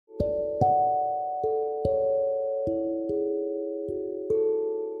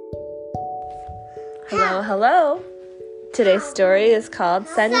Hello, hello. Today's story is called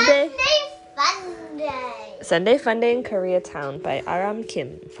Sunday Fun Day. Sunday Fun Day in Koreatown by Aram Kim.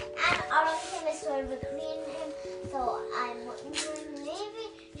 And Aram Kim is sort of a Korean name, so I'm maybe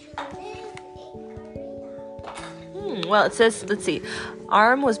should live in Korea. Well, it says, let's see.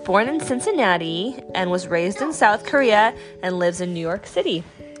 Aram was born in Cincinnati and was raised in South Korea and lives in New York City.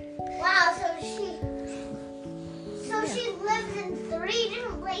 Wow, so she lives in 3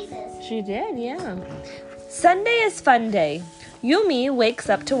 different places. She did, yeah. Sunday is fun day. Yumi wakes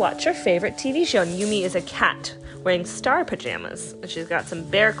up to watch her favorite TV show. And Yumi is a cat wearing star pajamas. And she's got some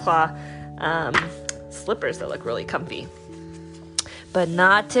bear claw slippers that look really comfy. But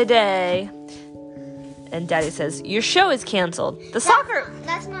not today. And Daddy says, your show is canceled. That's not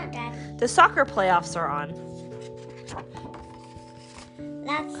Daddy. The soccer playoffs are on.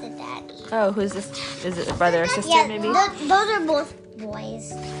 That's the Daddy. Oh, who's this? Is it a brother or sister, Yeah, maybe? those are both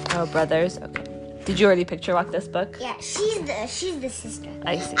boys. Oh, brothers. Okay. Did you already picture walk this book? Yeah, she's the sister.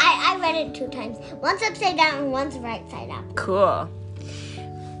 I see. I read it 2 times. Once upside down and once right side up. Cool.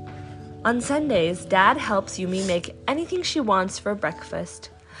 On Sundays, Dad helps Yumi make anything she wants for breakfast.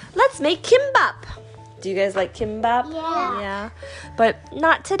 Let's make kimbap. Do you guys like kimbap? Yeah. But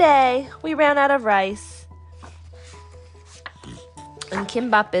not today. We ran out of rice. And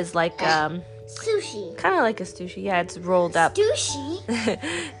kimbap is like Sushi. kind of like a sushi. Yeah, it's rolled up. Sushi?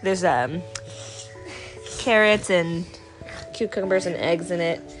 There's carrots and cucumbers and eggs in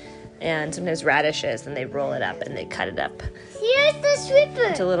it, and sometimes radishes, and they roll it up and they cut it up Here's the sweeper.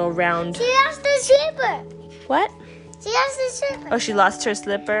 into little round. Here's the sweeper. What? Here's the sweeper. Oh, she lost her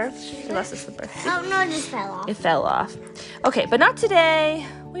slipper. She lost the slipper. Oh, no, it just fell off. It fell off. Okay, but not today.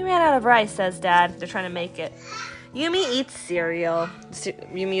 We ran out of rice, says Dad. They're trying to make it. Yumi eats cereal.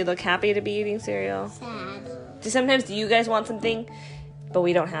 Yumi, you look happy to be eating cereal. Sad. Sometimes you guys want something, but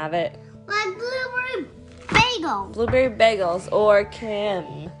we don't have it. Like blueberry bagel. Blueberry bagels or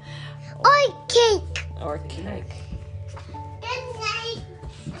Kim Or cake. or cake. Good night.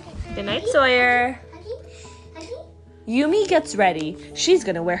 Good night, Sawyer. Yumi gets ready. She's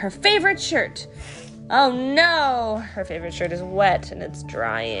gonna wear her favorite shirt. Oh no! Her favorite shirt is wet and it's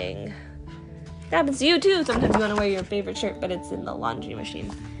drying. That happens to you too. Sometimes you want to wear your favorite shirt, but it's in the laundry machine.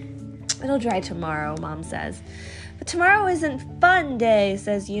 It'll dry tomorrow, Mom says. But tomorrow isn't fun day,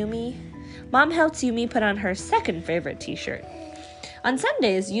 says Yumi. Mom helps Yumi put on her second favorite t-shirt. On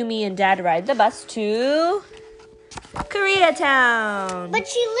Sundays, Yumi and Dad ride the bus to Koreatown. But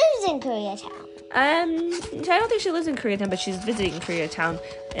she lives in Koreatown. I don't think she lives in Koreatown, but she's visiting Koreatown.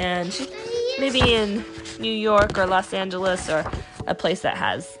 And she's maybe in New York or Los Angeles or a place that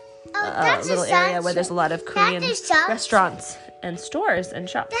has a little area where there's a lot of Korean restaurants and stores and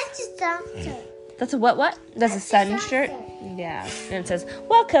shops. That's a doctor. That's a what? That's a sun shirt? Yeah. And it says,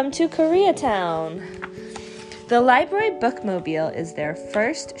 welcome to Koreatown. The library bookmobile is their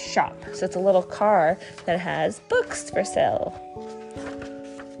first shop. So it's a little car that has books for sale.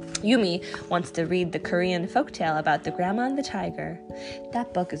 Yumi wants to read the Korean folktale about the grandma and the tiger.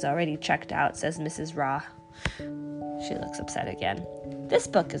 That book is already checked out, says Mrs. Ra. She looks upset again. This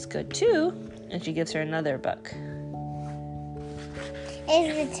book is good too. And she gives her another book.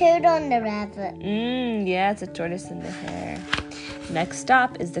 It's the turtle and the rabbit. Yeah, it's a tortoise and the hare. Next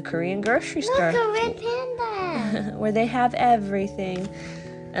stop is the Korean grocery store. Look, a red panda. Where they have everything.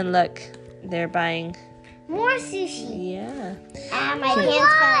 And look, they're buying. More sushi. Yeah. Ah, my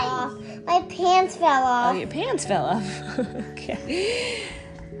pants fell off. My pants fell Oh, off. your pants fell off. Okay.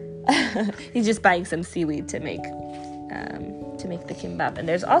 He's just buying some seaweed to make the kimbap. And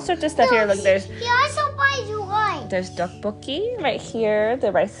there's all sorts of stuff here. Look, He also buys rice. there's tteokbokki right here,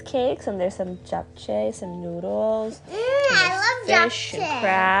 the rice cakes, and there's some japchae, some noodles. I love Fish japchae. and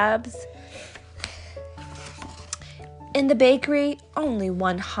crabs. In the bakery, only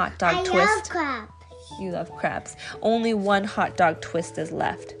one hot dog I twist. love crab. You love crabs. Only one hot dog twist is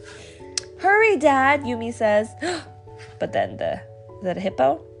left. Hurry, Dad, Yumi says. But then is that a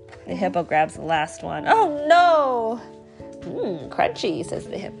hippo? The hippo grabs the last one. Oh no! Crunchy, says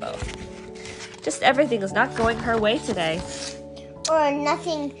the hippo. Just everything is not going her way today. Or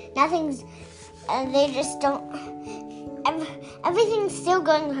nothing's, they just don't, everything's still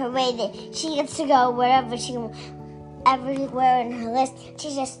going her way. She gets to go wherever everywhere in her list.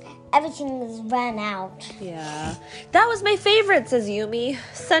 Everything is run out. Yeah. That was my favorite, says Yumi.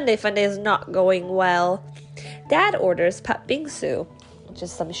 Sunday Fun Day is not going well. Dad orders pat bingsu, which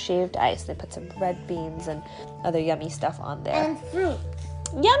is some shaved ice. They put some red beans and other yummy stuff on there. And fruit.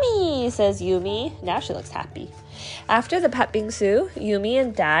 Yummy, says Yumi. Now she looks happy. After the pat bingsu, Yumi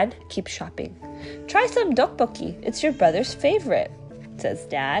and Dad keep shopping. Try some tteokbokki. It's your brother's favorite, says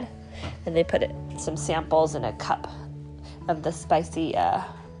Dad. And they put some samples in a cup of the spicy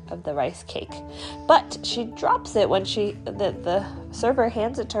of the rice cake. But she drops it when the server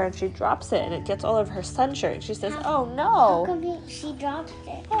hands it to her, and she drops it, and it gets all over her sun shirt. She says, "Oh no." How come she dropped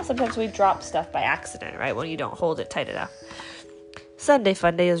it? Well, sometimes we drop stuff by accident, right? When you don't hold it tight enough. "Sunday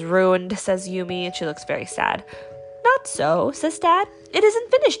fun day is ruined," says Yumi, and she looks very sad. "Not so," says Dad. "It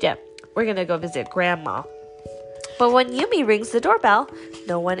isn't finished yet. We're gonna go visit Grandma." But when Yumi rings the doorbell,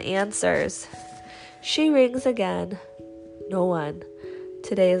 no one answers. She rings again. No one.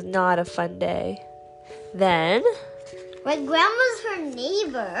 Today is not a fun day. Then... But Grandma's her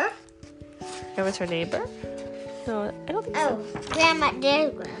neighbor. Grandma's her neighbor? No, I don't think so. Grandma,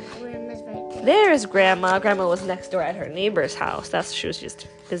 there's Grandma. Grandma's right there. There's Grandma. Grandma was next door at her neighbor's house. She was just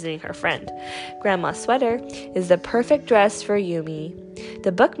visiting her friend. Grandma's sweater is the perfect dress for Yumi.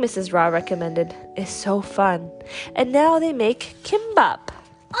 The book Mrs. Ra recommended is so fun. And now they make kimbap.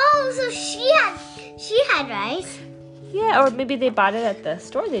 Oh, so she had rice. Yeah, or maybe they bought it at the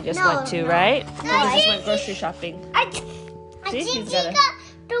store they just went to, right? No, They just went grocery shopping. I think she got got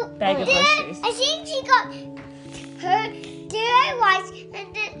the bag of groceries. I think she got their rice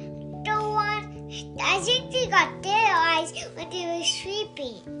and the one. I think she got their rice when they were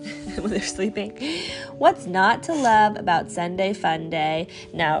sleeping. When they're sleeping. What's not to love about Sunday Fun Day?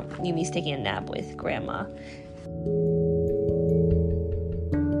 Now, Yumi's taking a nap with Grandma.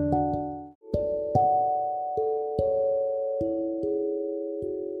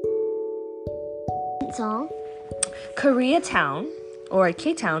 Song. Koreatown, or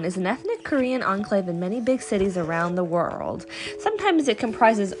K-Town, is an ethnic Korean enclave in many big cities around the world. Sometimes it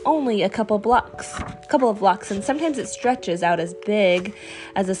comprises only a couple of blocks, and sometimes it stretches out as big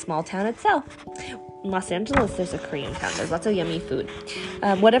as a small town itself. In Los Angeles, there's a Korean town. There's lots of yummy food.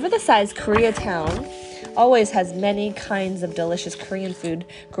 Whatever the size, Koreatown always has many kinds of delicious Korean food,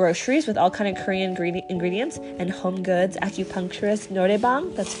 groceries with all kind of Korean ingredients, and home goods, acupuncturist,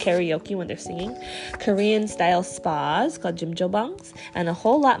 noraebang, that's karaoke when they're singing, Korean-style spas called jjimjilbangs, and a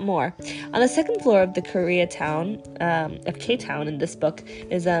whole lot more. On the second floor of the Koreatown, of K-Town in this book,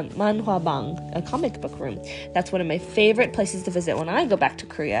 is a manhwabang, a comic book room. That's one of my favorite places to visit when I go back to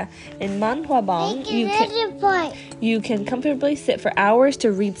Korea. In manhwabang, you can comfortably sit for hours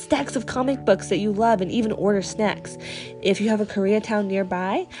to read stacks of comic books that you love and even order snacks. If you have a Koreatown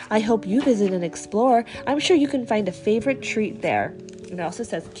nearby, I hope you visit and explore. I'm sure you can find a favorite treat there. It also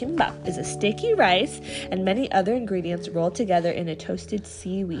says kimbap is a sticky rice and many other ingredients rolled together in a toasted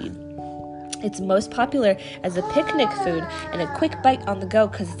seaweed. It's most popular as a picnic food and a quick bite on the go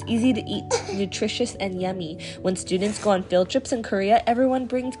because it's easy to eat, nutritious, and yummy. When students go on field trips in Korea, everyone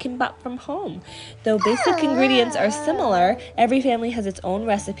brings kimbap from home. Though basic ingredients are similar, every family has its own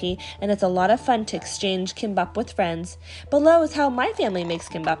recipe, and it's a lot of fun to exchange kimbap with friends. Below is how my family makes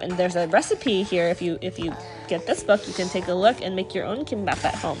kimbap, and there's a recipe here. If you get this book, you can take a look and make your own kimbap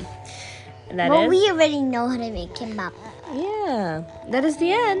at home. And we already know how to make kimbap. Yeah, that is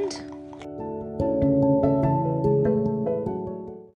the end.